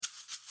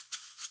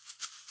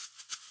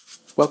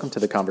Welcome to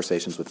the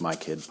Conversations with My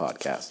Kid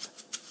podcast.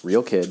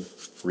 Real kid,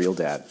 real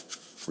dad,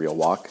 real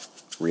walk,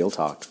 real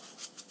talk,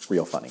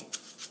 real funny.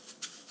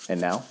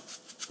 And now,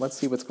 let's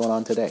see what's going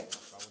on today.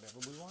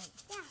 Whatever we want.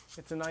 Yeah.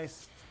 It's a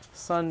nice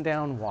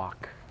sundown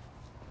walk.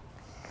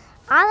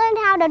 I learned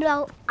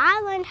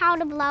how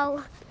to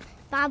blow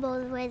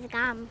bubbles with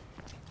gum.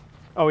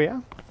 Oh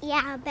yeah?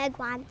 Yeah, big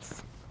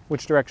ones.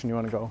 Which direction you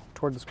want to go?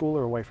 Toward the school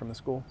or away from the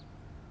school?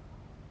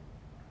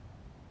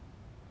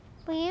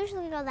 We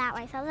usually go that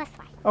way, so this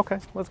way. Okay,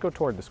 let's go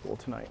toward the school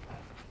tonight.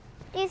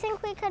 Do you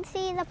think we could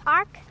see the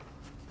park?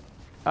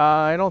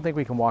 I don't think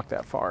we can walk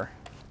that far.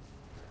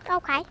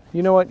 Okay.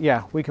 You know what?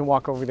 Yeah, we can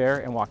walk over there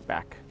and walk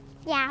back.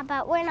 Yeah,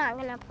 but we're not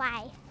gonna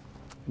play.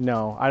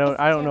 No, I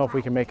don't know if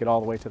we can make it all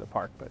the way to the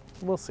park, but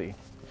we'll see.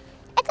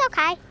 It's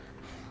okay.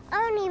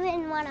 I don't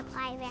even want to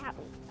play there.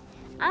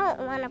 I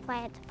don't want to play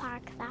at the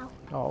park though.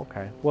 Oh,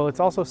 okay. Well, it's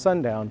also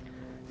sundown,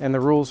 and the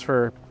rules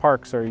for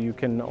parks are you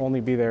can only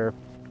be there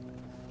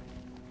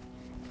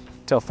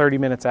till 30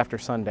 minutes after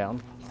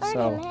sundown.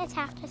 30 minutes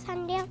after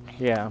sundown?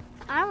 Yeah.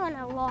 I want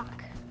to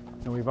walk.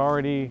 And we're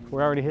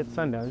already hit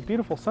sundown. It's a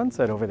beautiful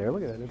sunset over there.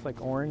 Look at that. It's like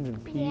orange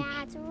and peach.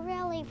 Yeah, it's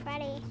really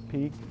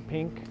pretty.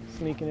 Pink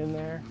sneaking in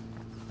there.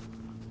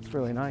 It's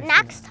really nice.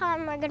 Next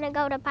time we're going to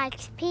go to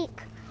Pikes Peak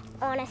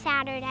on a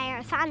Saturday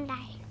or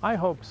Sunday. I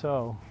hope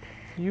so.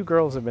 You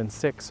girls have been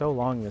sick so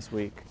long this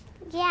week.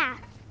 Yeah.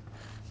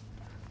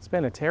 It's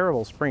been a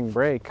terrible spring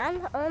break.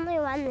 I'm the only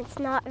one that's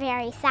not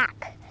very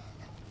sick.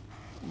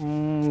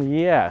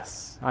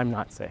 Yes, I'm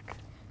not sick.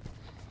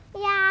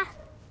 Yeah,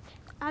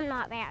 I'm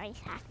not very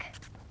sick.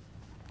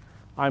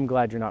 I'm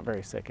glad you're not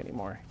very sick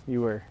anymore.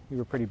 You were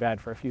pretty bad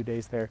for a few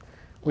days there.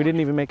 We didn't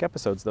even make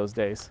episodes those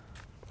days.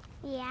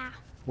 Yeah.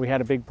 We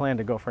had a big plan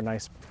to go for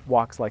nice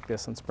walks like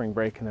this on spring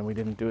break, and then we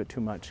didn't do it too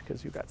much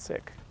because you got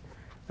sick.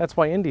 That's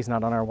why Indy's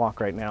not on our walk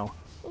right now.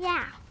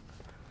 Yeah.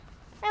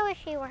 I wish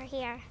you were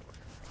here.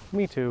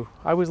 Me too.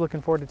 I was looking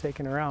forward to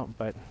taking her out,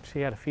 but she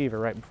had a fever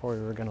right before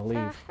we were going to leave.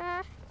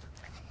 Uh-huh.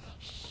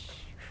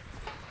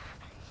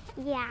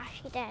 Yeah,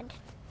 she did.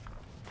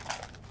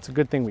 It's a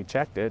good thing we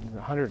checked it.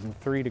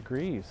 103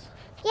 degrees.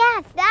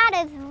 Yes,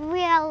 that is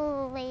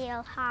really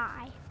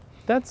high.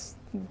 That's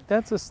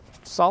a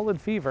solid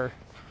fever.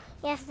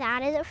 Yes,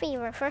 that is a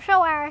fever for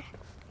sure.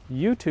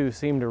 You two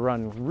seem to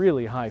run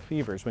really high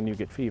fevers when you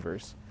get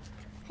fevers.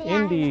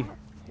 Yeah,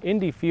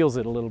 Indy feels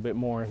it a little bit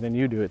more than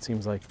you do, it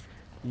seems like.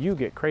 You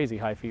get crazy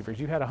high fevers.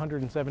 You had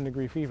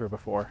 107-degree fever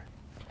before.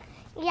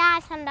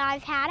 Yes, and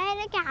I've had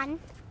it again.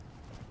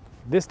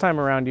 This time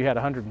around you had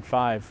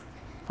 105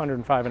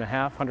 and a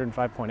half,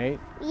 105.8.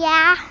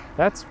 Yeah.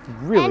 That's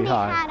really Indy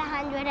high. had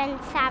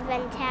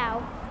 107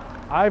 too.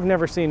 I've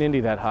never seen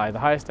Indy that high. The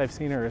highest I've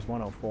seen her is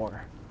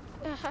 104.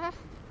 Uh-huh.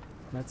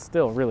 That's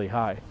still really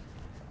high.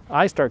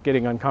 I start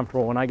getting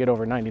uncomfortable when I get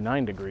over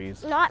 99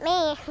 degrees. Not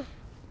me.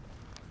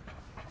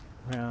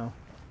 Yeah.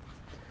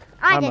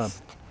 I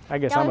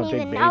guess I'm don't a big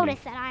even baby. notice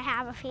that I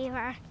have a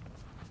fever.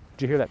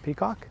 Did you hear that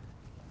peacock?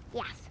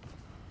 Yes.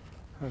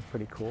 That was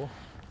pretty cool.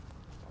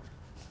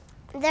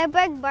 They're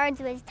big birds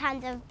with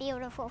tons of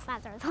beautiful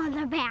feathers on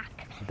their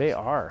back. They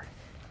are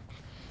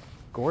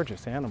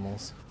gorgeous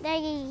animals.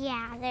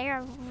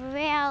 They're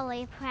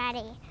really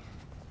pretty.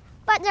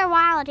 But they're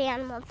wild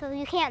animals, so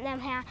you can't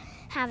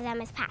have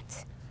them as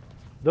pets.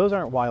 Those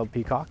aren't wild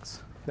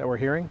peacocks that we're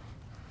hearing.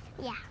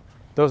 Yeah,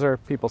 Those are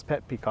people's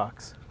pet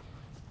peacocks.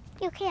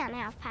 you can't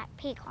have pet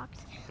peacocks,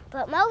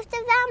 but most of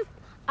them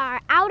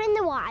are out in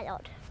the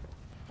wild.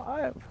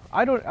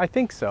 I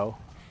think so.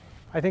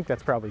 I think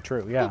that's probably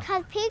true, yeah.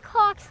 Because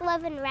peacocks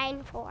live in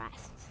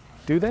rainforests.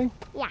 Do they?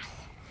 Yes,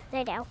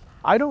 they do.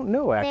 I don't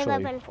know, actually. They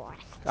live in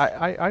forests.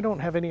 I don't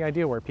have any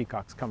idea where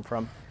peacocks come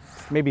from.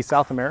 Maybe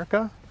South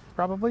America,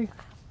 probably?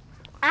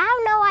 I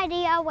have no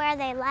idea where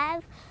they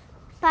live,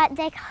 but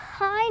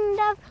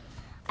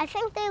I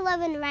think they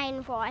live in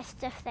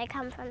rainforests if they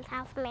come from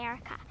South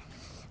America.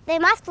 They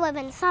must live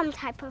in some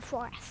type of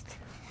forest.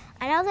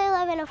 I know they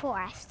live in a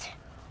forest.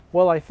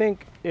 Well, I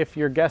think if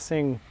you're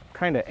guessing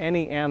kind of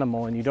any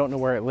animal and you don't know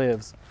where it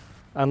lives,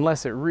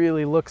 unless it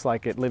really looks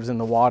like it lives in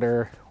the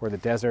water or the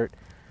desert,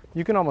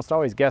 you can almost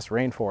always guess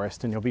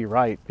rainforest and you'll be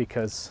right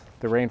because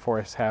the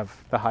rainforests have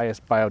the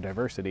highest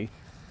biodiversity.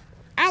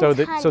 And So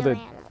tons of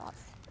animals.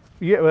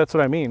 Yeah, that's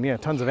what I mean. Yeah,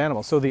 tons of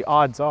animals. So the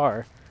odds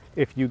are,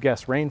 if you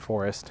guess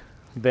rainforest,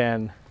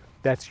 then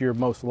that's the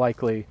most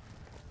likely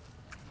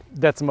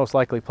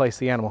place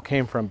the animal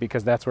came from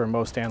because that's where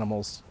most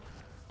animals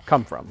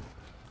come from.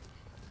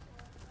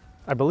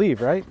 I believe,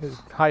 right? The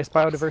highest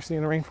biodiversity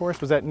in the rainforest.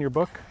 Was that in your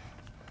book?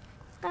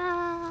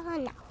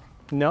 No.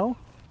 No?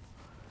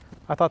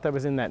 I thought that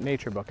was in that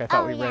nature book. I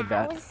thought we read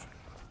that.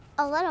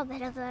 A little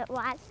bit of it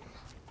was.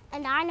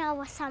 And I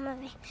know some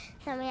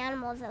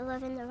animals that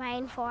live in the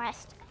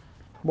rainforest.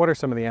 What are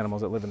some of the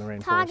animals that live in the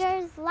rainforest?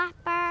 Tigers,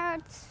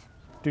 leopards.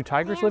 Do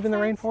tigers live in the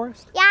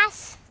rainforest?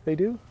 Yes. They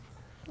do?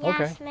 Yes,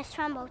 Okay. Miss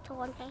Trumbo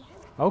told me.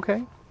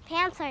 Okay.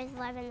 Panthers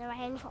live in the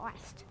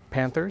rainforest.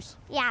 Panthers?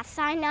 Yes,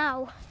 I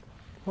know.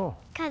 Oh.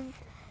 Because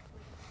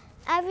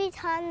every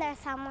time they're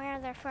somewhere,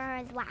 their fur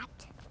is wet.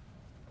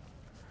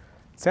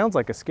 sounds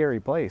like a scary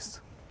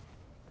place.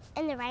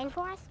 In the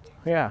rainforest?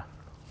 Yeah.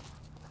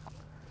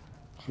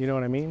 You know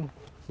what I mean?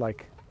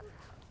 Like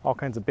all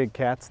kinds of big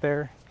cats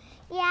there.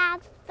 Yeah,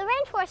 the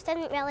rainforest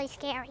isn't really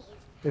scary.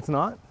 It's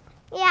not?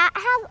 Yeah, it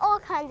has all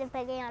kinds of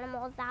big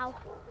animals though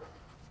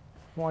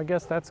Well, I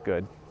guess that's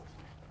good.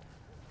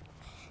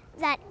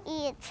 that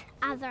eat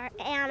other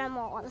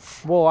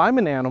animals. Well, I'm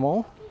an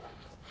animal.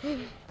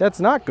 That's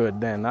not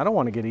good then. I don't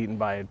want to get eaten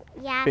by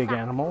Yeah, big so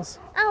animals.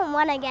 I don't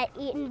want to get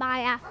eaten by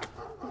a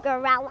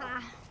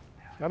gorilla.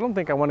 I don't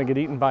think I want to get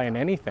eaten by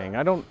anything.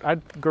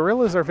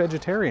 Gorillas are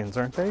vegetarians,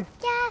 aren't they?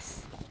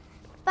 Yes,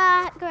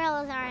 but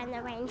gorillas are in the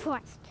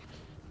rainforest.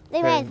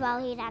 They may as well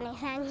eat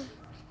anything.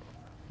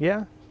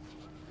 Yeah.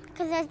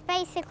 Because there's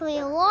basically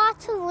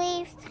lots of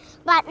leaves,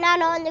 but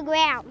none on the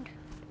ground.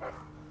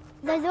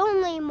 There's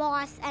only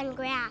moss and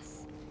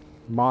grass.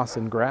 Moss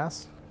and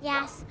grass.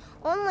 Yes,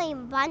 only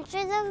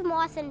bunches of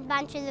moss and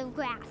bunches of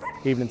grass.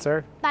 Evening,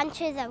 sir.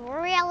 Bunches of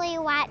really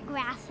wet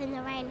grass in the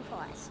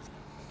rainforest.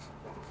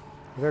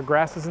 Are there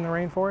grasses in the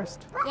rainforest?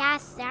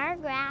 Yes, there are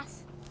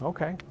grass.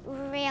 Okay.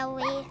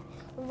 Really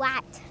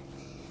wet.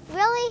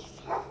 Really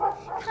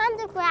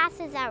kinds of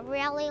grasses that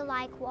really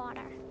like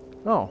water.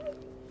 Oh.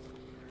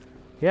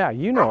 Yeah,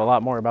 you know a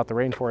lot more about the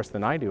rainforest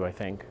than I do, I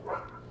think.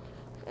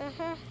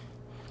 Mhm.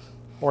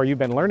 Or you've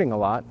been learning a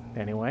lot,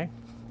 anyway.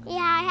 Yeah,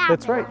 I have.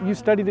 That's been right. You learning.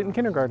 studied it in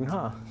kindergarten,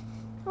 huh?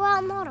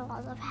 Well, not all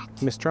of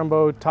it. Miss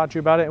Trumbo taught you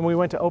about it, and we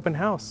went to open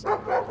house.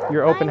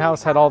 Your open I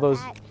house had knew all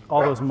that.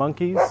 those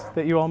monkeys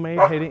that you all made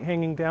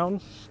hanging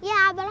down.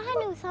 Yeah, but I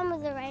knew some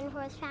of the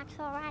rainforest facts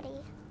already.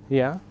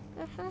 Yeah.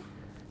 Mhm.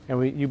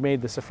 And you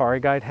made the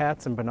safari guide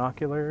hats and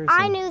binoculars.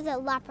 I and- knew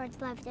that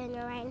leopards lived in the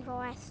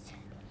rainforest.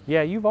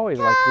 Yeah, you've always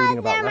liked reading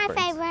about They're leopards.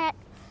 my favorite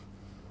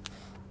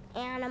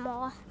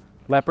animal.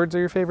 Leopards are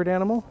your favorite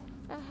animal?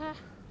 Uh-huh.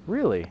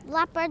 Really?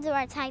 Leopards are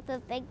a type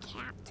of big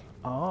cat.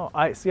 Oh,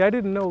 I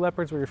didn't know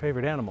leopards were your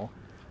favorite animal.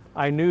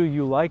 I knew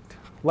you liked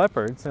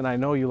leopards, and I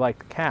know you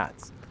liked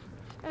cats,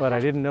 but I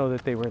didn't know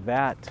that they were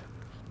that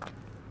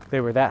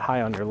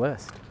high on your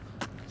list.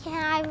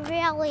 Yeah, I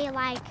really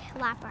like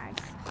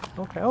leopards.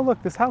 Okay. Oh,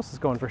 look, this house is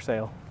going for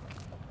sale.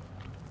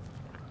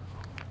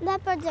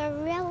 Leopards are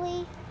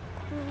really,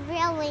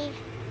 really,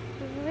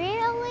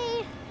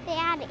 really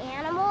bad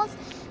animals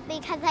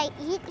because they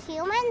eat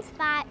humans,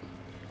 but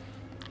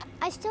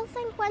I still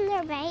think when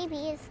they're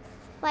babies,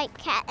 like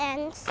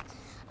kittens,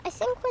 I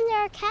think when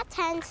they're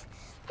kittens,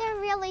 they're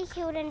really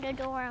cute and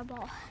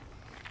adorable.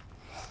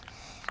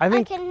 I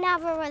think I can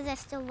never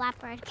resist a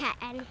leopard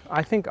kitten.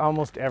 I think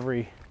almost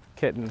every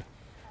kitten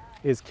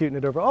is cute and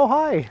adorable. Oh,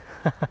 hi.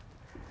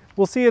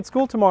 We'll see you at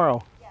school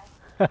tomorrow.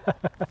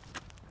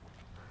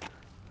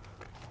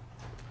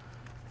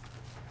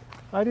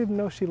 I didn't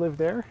know she lived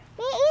there.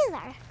 Me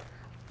either.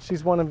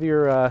 She's one of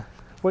your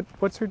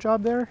what's her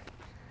job there?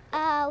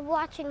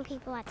 Watching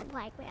people at the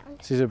playground.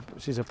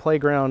 She's a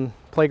playground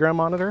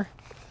monitor.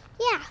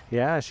 Yeah,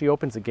 Yeah, she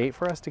opens the gate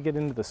for us to get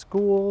into the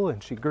school,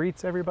 and she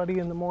greets everybody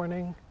in the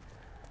morning.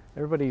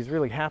 Everybody's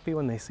really happy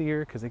when they see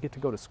her because they get to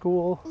go to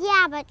school.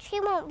 yeah, but she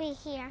won't be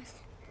here.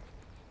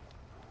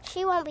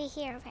 She won't be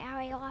here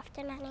very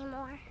often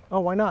anymore Oh,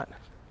 why not?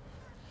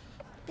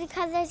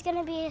 because there's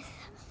gonna be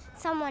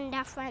someone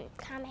different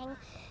coming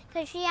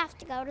because she has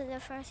to go to the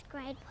first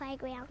grade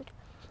playground.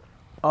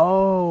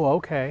 Oh,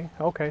 okay.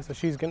 Okay, so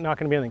she's not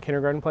going to be on the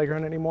kindergarten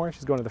playground anymore.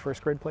 She's going to the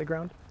first grade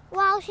playground.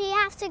 Well, she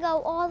has to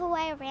go all the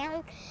way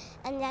around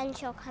and then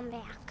she'll come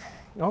back.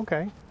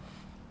 Okay.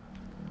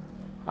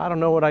 I don't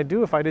know what I'd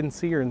do if I didn't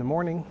see her in the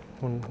morning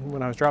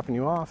when I was dropping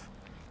you off.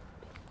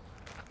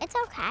 It's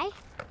okay.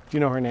 Do you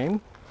know her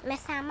name?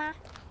 Miss Emma?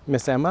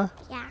 Miss Emma?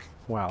 Yeah.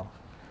 Wow.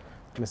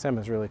 Miss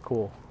Emma's really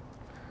cool.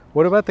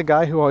 What about the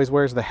guy who always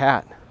wears the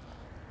hat?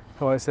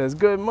 Who always says,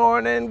 "Good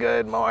morning,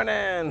 good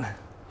morning."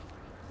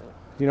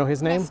 Do you know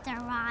his name? Mr.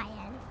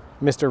 Ryan.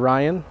 Mr.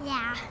 Ryan?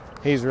 Yeah.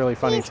 He's really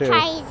funny He's too.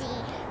 crazy.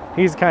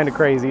 He's kind of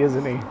crazy,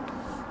 isn't he?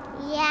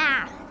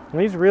 Yeah.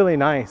 And he's really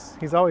nice.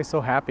 He's always so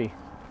happy.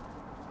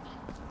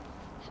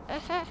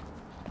 Uh-huh.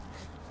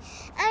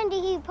 And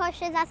he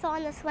pushes us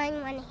on the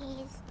swing when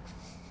he's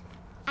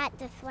at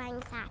the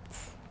swing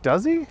sets.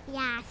 Does he?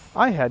 Yes.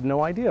 I had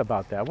no idea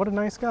about that. What a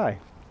nice guy.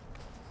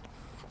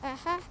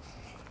 Uh-huh.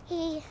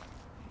 He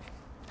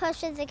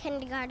pushes the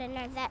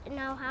kindergartners that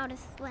know how to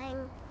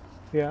swing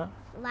Yeah.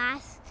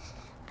 less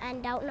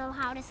and don't know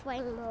how to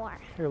swing more.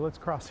 Here, let's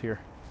cross here.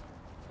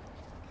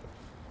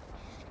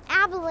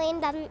 Abilene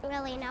doesn't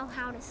really know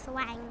how to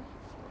swing.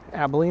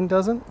 Abilene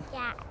doesn't?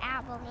 Yeah,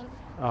 Abilene.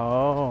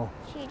 Oh.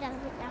 She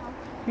doesn't know.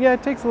 Yeah,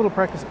 it takes a little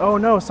practice. Oh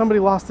no, somebody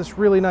lost this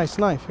really nice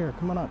knife. Here,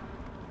 come on up.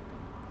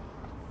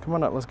 Come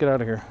on up, let's get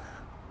out of here.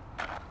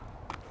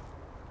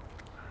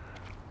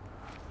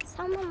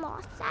 Someone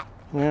lost that.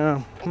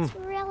 Yeah. It's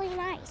really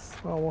nice.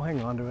 Well, we'll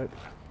hang on to it.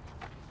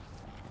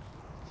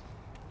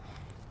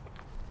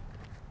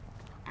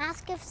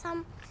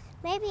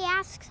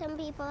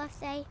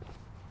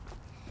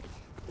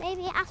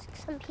 Maybe ask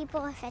some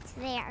people if it's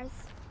theirs.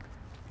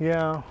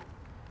 Yeah.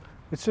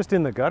 It's just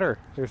in the gutter.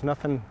 There's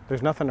nothing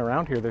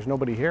around here. There's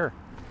nobody here.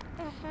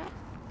 Uh-huh.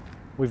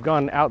 we've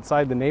gone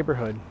outside the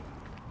neighborhood.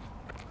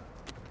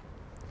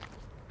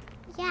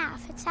 Yeah,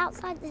 if it's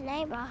outside the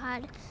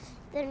neighborhood,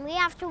 then we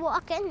have to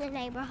walk in the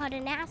neighborhood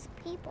and ask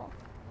people.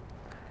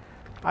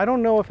 I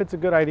don't know if it's a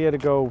good idea to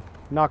go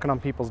knocking on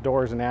people's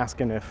doors and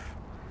asking if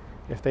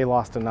they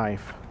lost a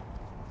knife.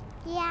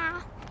 Yeah,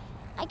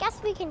 I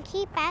guess we can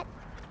keep it. I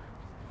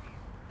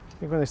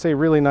think when they say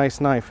really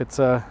nice knife, it's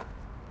a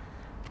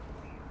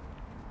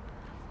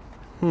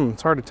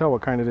it's hard to tell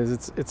what kind it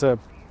is. It's a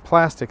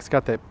plastic. It's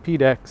got that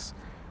Pedex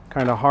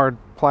kind of hard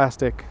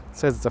plastic. It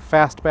says it's a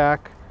fastback.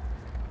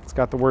 It's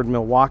got the word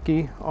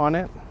Milwaukee on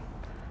it,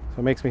 so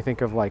it makes me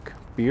think of like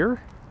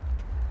beer.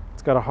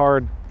 It's got a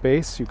hard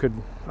base. I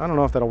don't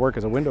know if that'll work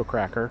as a window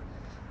cracker,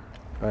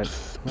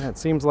 but man, it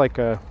seems like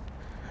a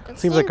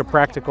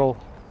practical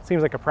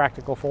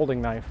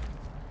folding knife.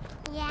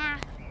 Yeah.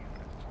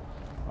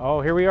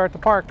 Oh, here we are at the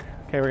park.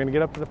 Okay, we're gonna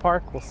get up to the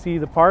park. We'll see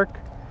the park.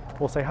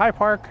 We'll say hi,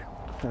 park,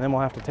 and then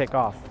we'll have to take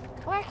off.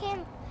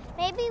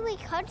 Maybe we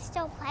could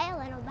still play a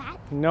little bit.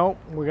 Nope,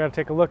 we gotta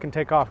take a look and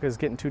take off because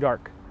it's getting too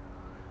dark.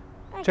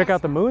 Check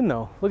out the moon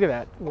though. Look at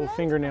that little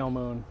fingernail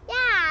moon.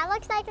 Yeah, it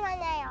looks like my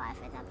nail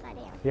if it's upside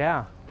down.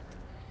 Yeah,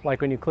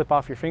 like when you clip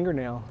off your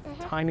fingernail,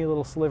 tiny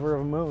little sliver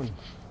of a moon.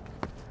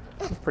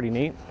 That's pretty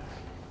neat.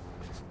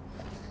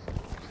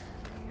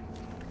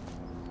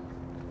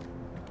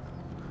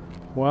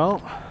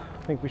 Well,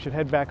 I think we should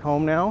head back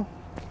home now.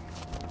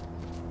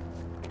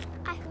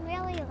 I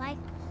really like.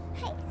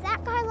 Hey,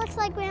 that car looks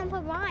like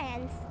Grandpa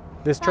Brian's.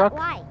 This But truck?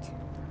 white.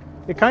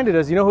 It kind of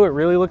does. You know who it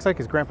really looks like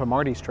is Grandpa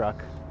Marty's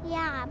truck.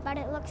 Yeah, but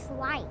it looks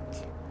white.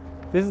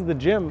 This is the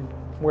gym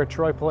where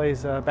Troy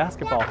plays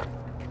basketball. Yeah.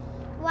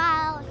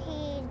 Well,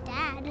 he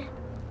did.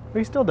 But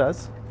he still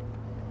does.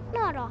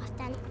 Not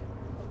often.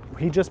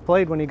 He just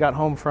played when he got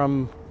home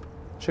from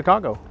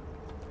Chicago.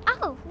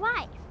 Oh,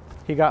 right.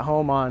 He got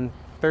home on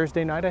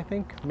Thursday night, I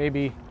think.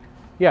 Maybe,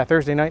 yeah,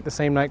 Thursday night, the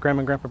same night Grandma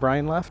and Grandpa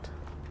Brian left.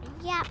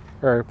 Yep.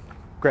 Or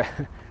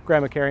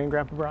Grandma Carrie and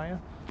Grandpa Brian.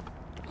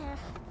 Yeah.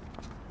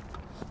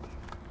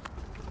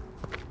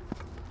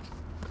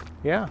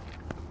 Yeah.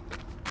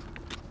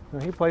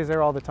 Well, he plays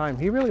there all the time.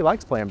 He really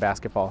likes playing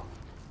basketball.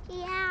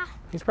 Yeah.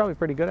 He's probably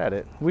pretty good at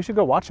it. We should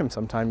go watch him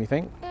sometime, you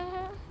think?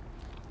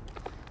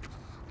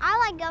 I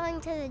like going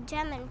to the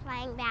gym and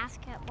playing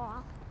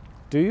basketball.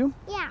 Do you?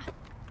 Yeah.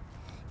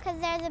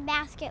 Because there's a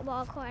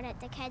basketball court at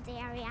the kids'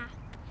 area.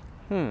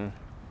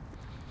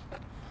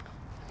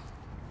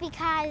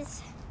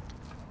 Because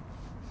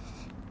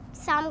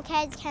some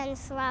kids can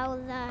throw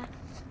the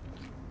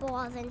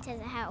balls into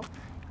the hoop.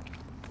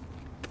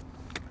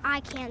 I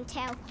can too.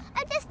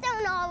 I just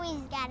don't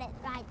always get it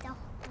right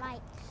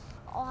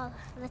all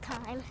the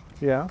time.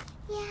 Yeah.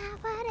 Yeah,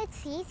 but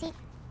it's easy.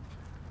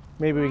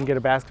 Maybe we can get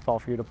a basketball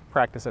for you to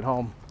practice at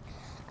home.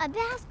 A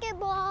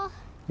basketball.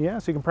 Yeah,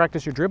 so you can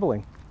practice your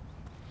dribbling.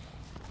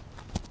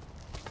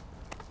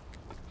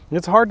 And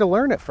it's hard to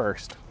learn at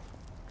first.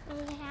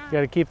 Yeah. You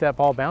got to keep that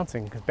ball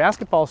bouncing because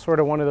basketball is sort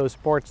of one of those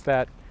sports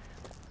that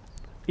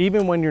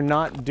even when you're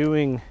not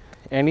doing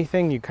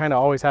anything, you kind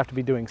of always have to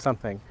be doing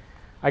something.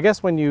 I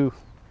guess when you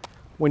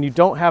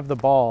don't have the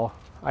ball,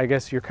 I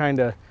guess you're kind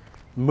of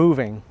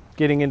moving,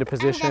 getting into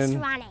position. I'm just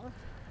running.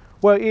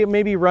 Well, it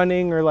may be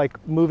running or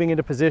like moving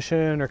into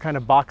position or kind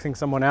of boxing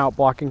someone out,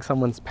 blocking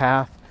someone's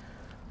path.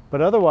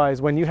 But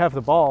otherwise, when you have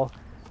the ball,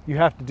 you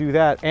have to do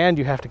that and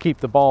you have to keep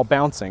the ball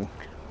bouncing,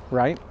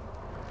 right?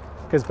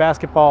 Because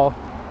basketball,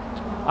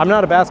 I'm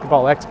not a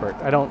basketball expert.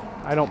 I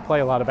don't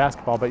play a lot of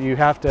basketball, but you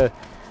have to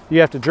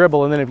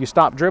dribble, and then if you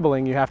stop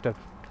dribbling, you have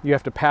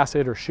to pass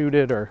it or shoot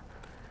it, or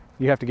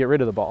you have to get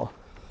rid of the ball.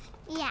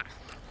 Yeah.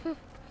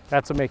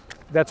 That's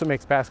what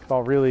makes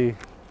basketball really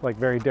like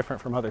very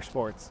different from other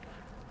sports.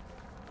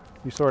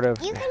 You can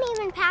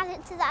even pass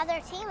it to the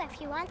other team if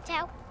you want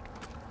to.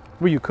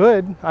 Well, you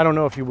could. I don't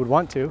know if you would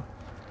want to.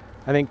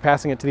 I think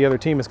passing it to the other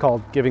team is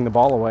called giving the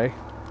ball away.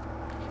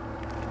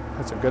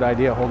 That's a good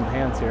idea, holding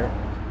hands here.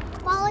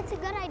 Well, it's a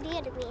good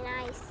idea to be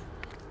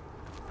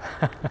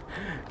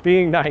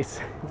nice.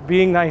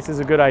 Being nice is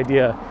a good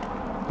idea.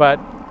 But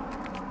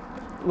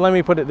let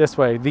me put it this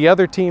way. The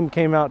other team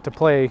came out to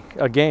play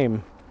a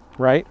game,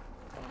 right?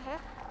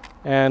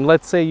 And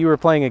let's say you were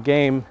playing a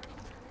game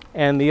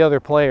and the other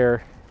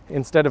player,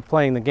 instead of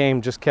playing the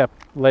game, just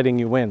kept letting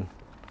you win.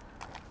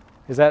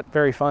 Is that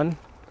very fun?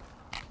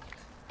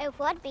 It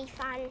would be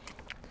fun.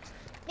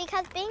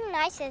 Because being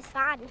nice is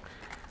fun.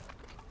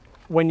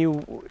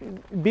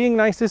 Being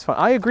nice is fun.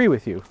 I agree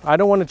with you. I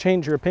don't want to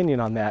change your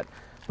opinion on that.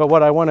 But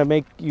what I want to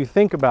make you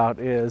think about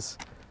is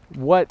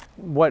what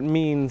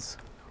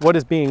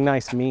does being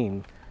nice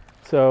mean?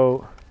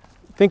 So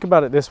think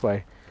about it this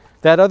way.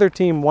 That other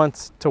team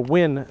wants to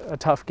win a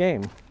tough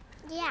game.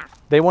 Yeah.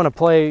 They want to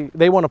play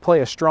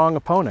a strong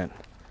opponent.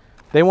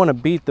 They want to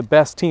beat the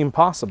best team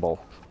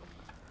possible.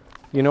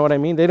 You know what I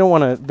mean? They don't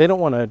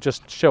want to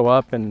just show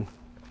up and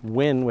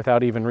win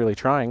without even really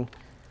trying.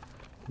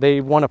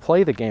 They want to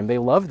play the game. They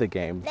love the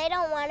game. They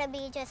don't want to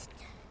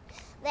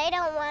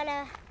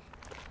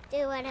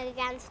do it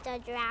against a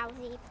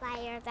drowsy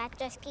player that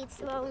just keeps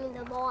throwing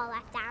the ball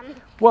at them.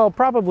 Well,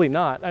 probably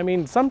not. I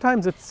mean,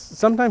 sometimes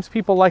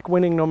people like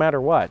winning no matter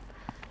what.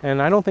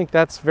 And I don't think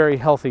that's very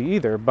healthy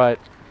either, but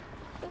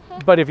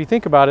if you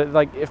think about it,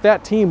 like if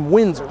that team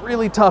wins a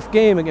really tough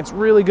game against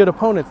really good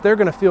opponents, they're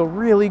going to feel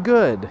really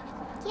good.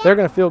 Yeah. They're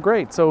going to feel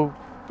great. So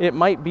it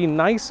might be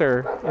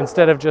nicer,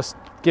 instead of just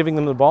giving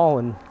them the ball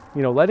and,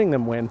 letting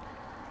them win,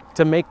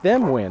 to make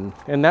them win.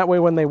 And that way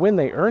when they win,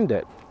 they earned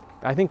it.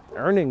 I think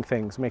earning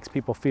things makes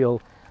people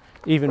feel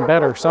even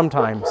better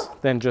sometimes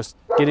than just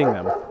getting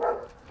them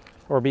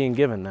or being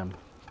given them.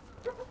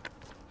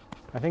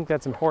 I think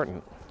that's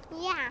important.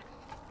 Yeah.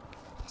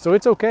 So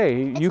it's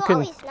okay. It's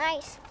always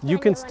nice. You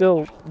can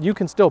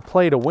still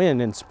play to win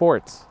in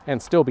sports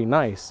and still be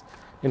nice.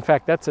 In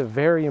fact, that's a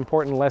very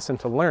important lesson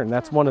to learn.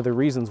 That's one of the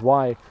reasons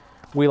why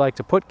we like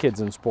to put kids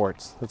in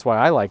sports. That's why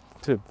I like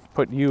to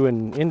put you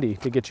in Indy,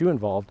 to get you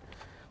involved,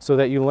 so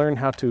that you learn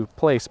how to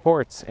play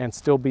sports and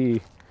still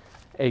be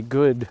a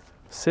good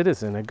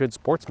citizen, a good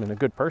sportsman, a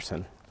good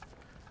person.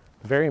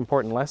 Very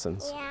important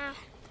lessons. Yeah.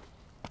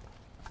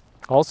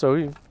 Also,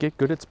 you get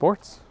good at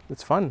sports.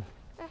 It's fun.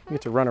 You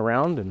get to run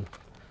around, and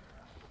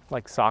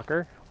like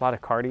soccer, a lot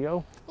of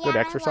cardio, good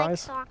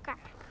exercise. I like soccer.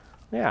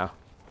 Yeah.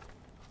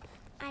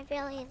 I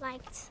really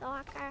liked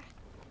soccer.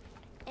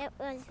 It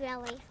was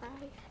really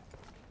fun.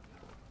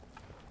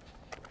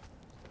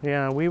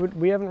 Yeah,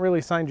 we haven't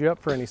really signed you up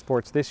for any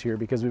sports this year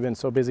because we've been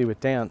so busy with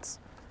dance,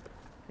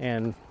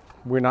 and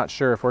we're not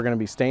sure if we're going to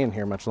be staying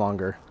here much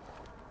longer.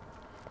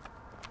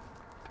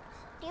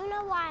 Do you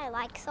know why I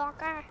like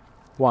soccer?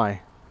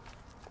 Why?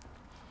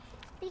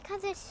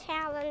 Because it's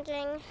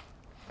challenging.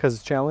 Because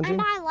it's challenging?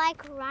 And I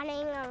like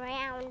running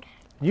around.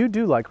 You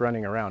do like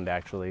running around,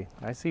 actually.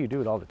 I see you do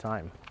it all the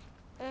time.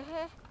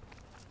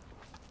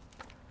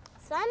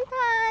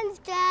 Sometimes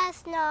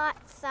just not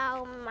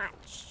so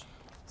much.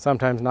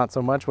 Sometimes not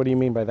so much? What do you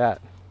mean by that?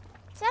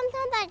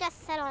 Sometimes I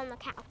just sit on the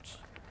couch.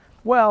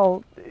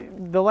 Well,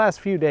 the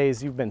last few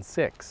days you've been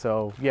sick,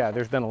 so yeah,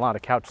 there's been a lot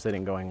of couch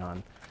sitting going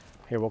on.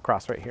 Here, we'll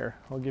cross right here.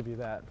 I'll give you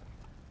that.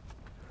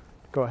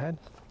 Go ahead.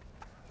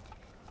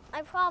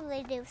 I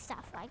probably do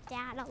stuff like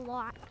that a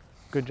lot.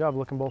 Good job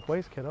looking both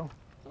ways, kiddo.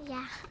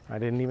 Yeah. I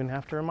didn't even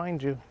have to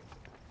remind you.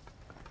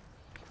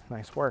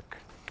 Nice work.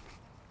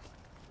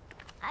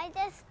 I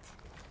just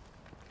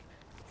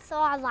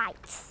saw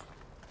lights.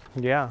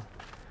 Yeah.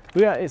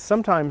 Yeah, it's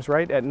sometimes,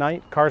 right, at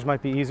night, cars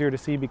might be easier to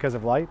see because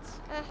of lights.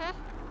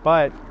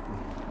 But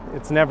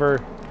it's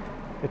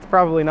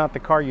probably not the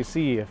car you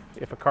see.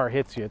 If a car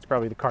hits you, it's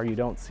probably the car you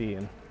don't see.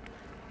 And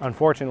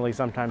unfortunately,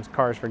 sometimes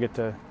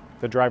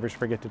the drivers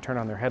forget to turn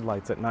on their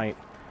headlights at night.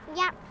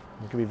 Yep.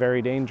 It can be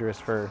very dangerous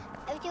for...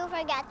 If you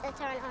forget to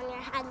turn on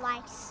your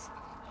headlights,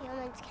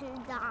 humans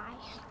can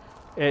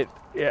die.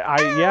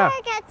 Yeah.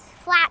 Or gets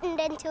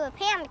flattened into a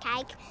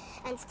pancake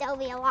and still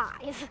be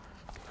alive.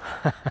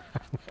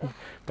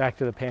 Back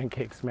to the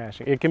pancake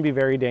smashing. It can be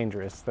very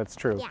dangerous, that's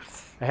true.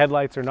 Yes. The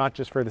headlights are not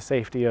just for the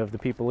safety of the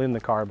people in the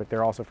car, but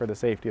they're also for the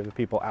safety of the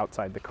people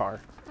outside the car.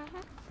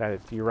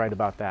 You're right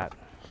about that.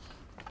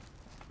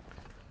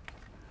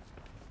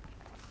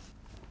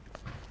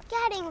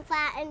 Getting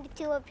flattened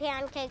into a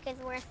pancake is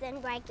worse than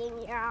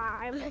breaking your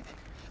arm.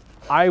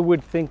 I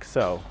would think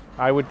so.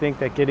 I would think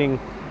that getting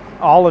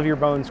all of your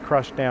bones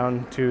crushed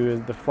down to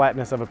the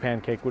flatness of a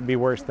pancake would be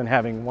worse than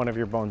having one of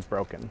your bones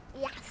broken.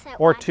 Yes, it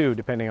Or would. two,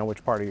 depending on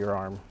which part of your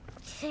arm.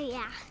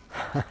 Yeah.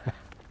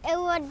 It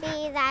would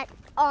be that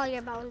all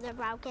your bones are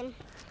broken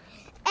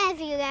if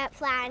you get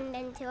flattened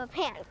into a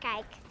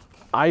pancake.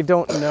 I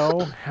don't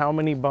know how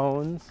many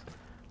bones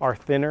are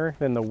thinner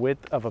than the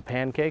width of a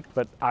pancake,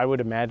 but I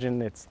would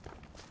imagine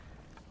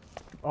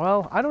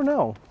well, I don't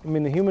know. I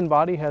mean, the human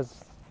body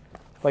has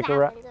like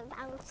Thousands of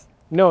bones.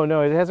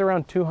 No, it has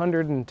around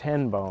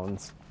 210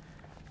 bones.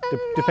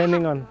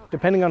 Depending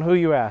on who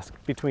you ask,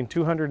 between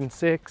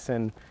 206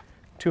 and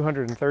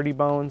 230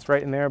 bones,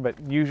 right in there, but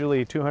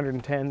usually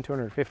 210,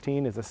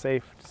 215 is a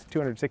safe,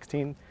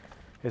 216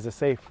 is a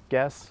safe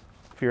guess.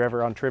 If you're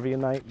ever on trivia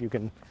night,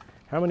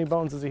 how many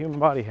bones does a human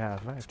body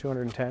have? I have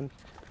 210.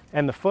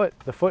 And the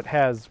foot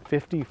has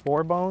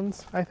 54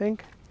 bones, I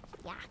think.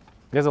 Yeah.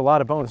 There's a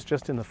lot of bones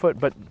just in the foot,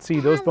 but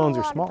see, those bones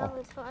are small.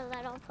 Bones for a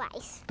little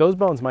place. Those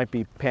bones might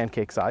be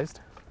pancake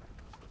sized.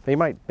 They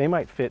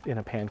might fit in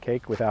a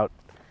pancake without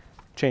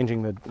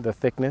changing the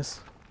thickness.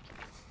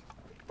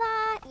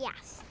 But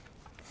yes,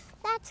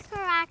 that's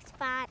correct,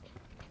 but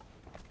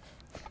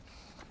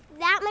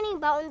that many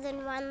bones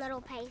in one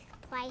little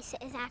place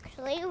is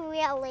actually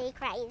really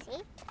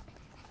crazy.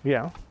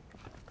 Yeah.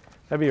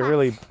 That'd be a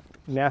really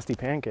nasty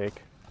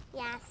pancake.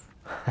 Yes.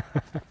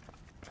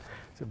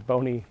 It's a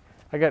bony.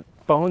 I got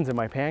bones in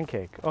my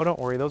pancake. Oh, don't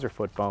worry, those are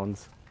foot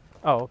bones.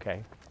 Oh,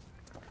 okay.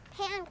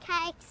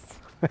 Pancakes.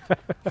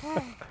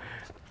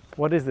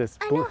 What is this?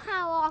 I know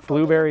how awful.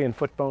 Blueberry and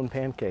foot bone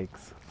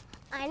pancakes.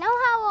 I know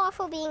how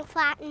awful being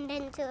flattened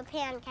into a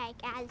pancake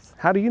is.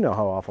 How do you know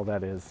how awful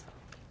that is?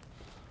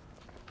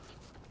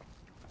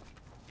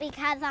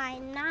 Because I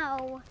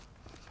know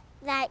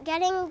that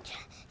getting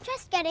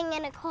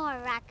in a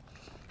car wreck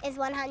is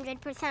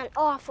 100%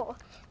 awful.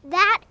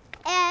 That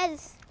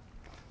is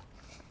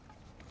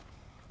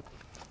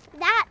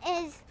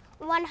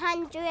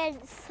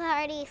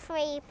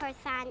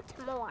 133%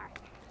 more.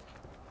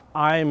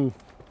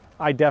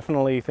 I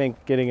definitely think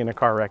getting in a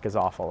car wreck is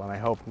awful, and I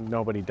hope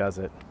nobody does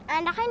it.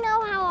 And I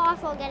know how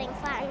awful getting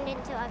flattened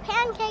into a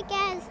pancake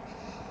is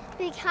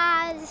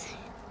because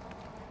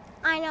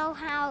I know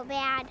how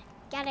bad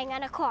getting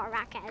in a car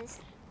wreck is.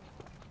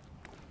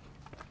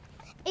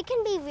 It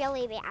can be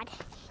really bad.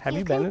 Have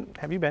you been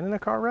in a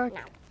car wreck? No,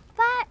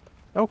 but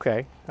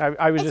Okay,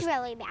 I was it's just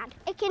really bad.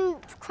 It can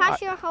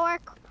crush your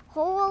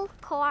whole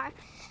car,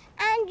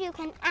 and you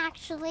can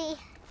actually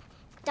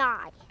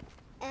die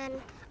in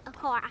a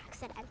car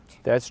accident.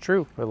 That's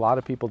true. A lot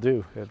of people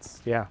do.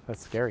 That's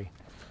scary.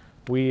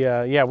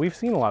 We've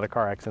seen a lot of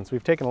car accidents.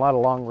 We've taken a lot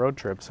of long road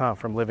trips,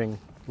 from living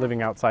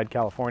outside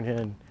California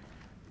and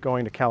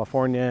going to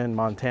California and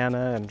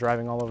Montana and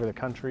driving all over the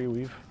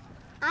country.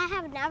 I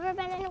have never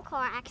been in a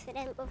car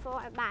accident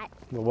before, but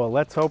Well,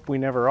 let's hope we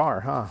never are,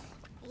 huh?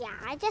 yeah,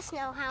 I just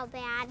know how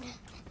bad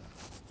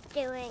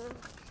getting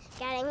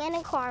in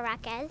a car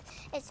wreck is.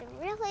 It's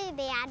really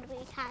bad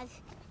because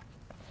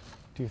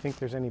Do you think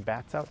there's any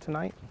bats out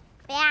tonight?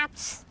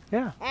 bats.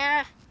 Yeah.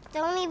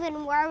 Don't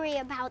even worry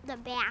about the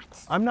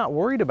bats. I'm not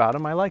worried about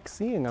them. I like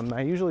seeing them.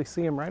 I usually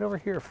see them right over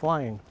here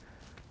flying,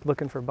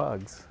 looking for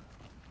bugs.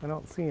 I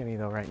don't see any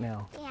though right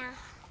now. Yeah.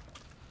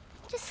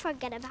 Just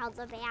forget about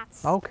the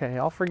bats. Okay,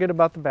 I'll forget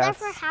about the They're bats.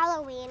 for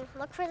Halloween.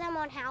 Look for them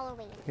on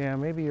Halloween. Yeah,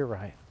 maybe you're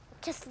right.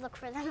 Just look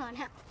for them on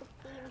Halloween.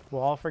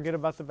 Well, I'll forget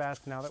about the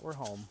bats now that we're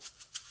home.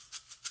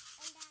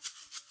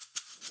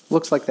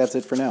 Looks like that's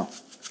it for now.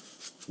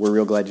 We're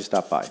real glad you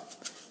stopped by.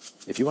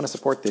 If you want to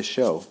support this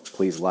show,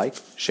 please like,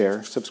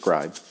 share,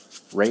 subscribe,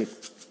 rate,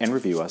 and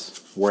review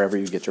us wherever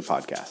you get your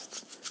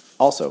podcasts.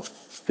 Also,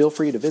 feel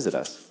free to visit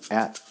us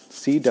at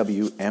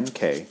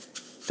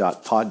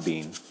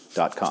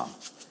cwmk.podbean.com.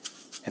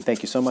 And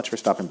thank you so much for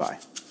stopping by.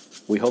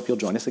 We hope you'll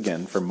join us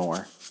again for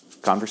more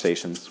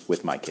Conversations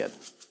with My Kid.